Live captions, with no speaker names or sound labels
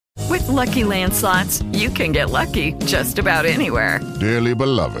Lucky Land Slots, you can get lucky just about anywhere. Dearly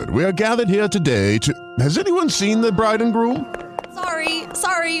beloved, we are gathered here today to... Has anyone seen the bride and groom?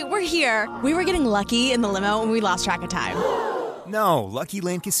 Sorry, we're here. We were getting lucky in the limo and we lost track of time. No, Lucky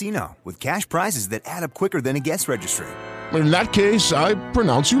Land Casino, with cash prizes that add up quicker than a guest registry. In that case, I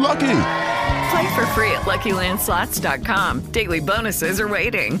pronounce you lucky. Play for free at LuckyLandSlots.com. Daily bonuses are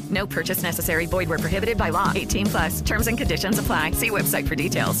waiting. No purchase necessary. Void where prohibited by law. 18+. Terms and conditions apply. See website for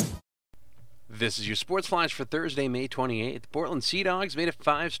details. This is your Sports Flash for Thursday, May 28th. Portland Sea Dogs made it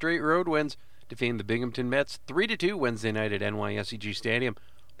 5 straight road wins, defeating the Binghamton Mets 3-2 Wednesday night at NYSEG Stadium.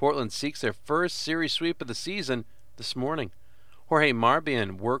 Portland seeks their first series sweep of the season this morning. Jorge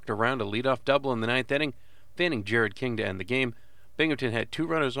Marbian worked around a leadoff double in the ninth inning, fanning Jared King to end the game. Binghamton had 2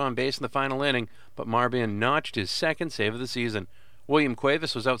 runners on base in the final inning, but Marbian notched his second save of the season. William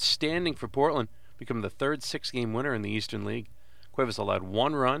Cuevas was outstanding for Portland, becoming the third 6-game winner in the Eastern League. Cuevas allowed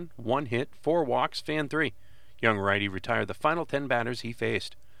 1 run, 1 hit, 4 walks, fanned 3. Young righty retired the final 10 batters he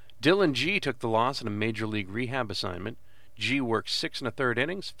faced. Dylan G took the loss in a major league rehab assignment. G worked 6 1/3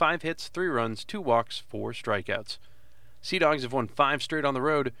 innings, 5 hits, 3 runs, 2 walks, 4 strikeouts. Sea Dogs have won 5 straight on the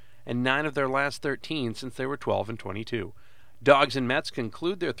road and 9 of their last 13 since they were 12-22. Dogs and Mets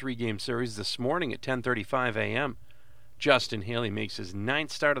conclude their 3-game series this morning at 10:35 a.m. Justin Haley makes his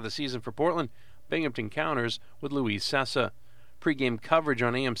 9th start of the season for Portland. Binghamton counters with Luis Sessa. Pre-game coverage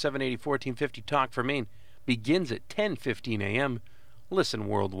on AM 780 1450 Talk for Maine begins at 10:15 a.m. Listen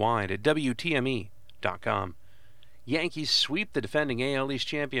worldwide at WTME.com. Yankees sweep the defending AL East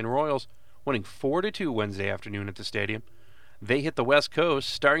champion Royals, winning 4-2 Wednesday afternoon at the stadium. They hit the West Coast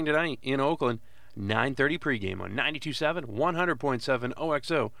starting tonight in Oakland, 9:30 pregame on 92.7, 100.7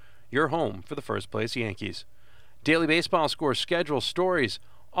 OXO, your home for the first-place Yankees. Daily baseball score, schedule, stories,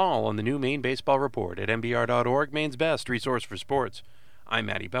 all on the new Maine Baseball Report at mbr.org, Maine's best resource for sports. I'm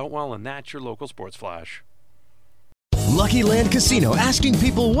Matty Boutwell, and that's your local Sports Flash. Lucky Land Casino, asking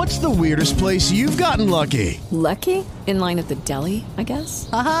people, what's the weirdest place you've gotten lucky? Lucky? In line at the deli, I guess?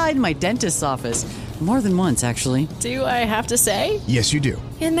 Aha, in my dentist's office. More than once, actually. Do I have to say? Yes, you do.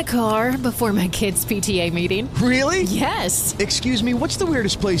 In the car before my kids' PTA meeting. Really? Yes. Excuse me, what's the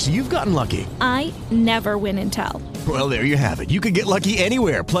weirdest place you've gotten lucky? I never win and tell. Well, there you have it. You can get lucky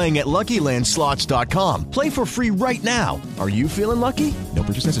anywhere, playing at LuckyLandSlots.com. Play for free right now. Are you feeling lucky? No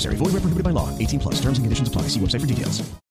purchase necessary. Void where prohibited by law. 18+. Terms and conditions apply. See website for details.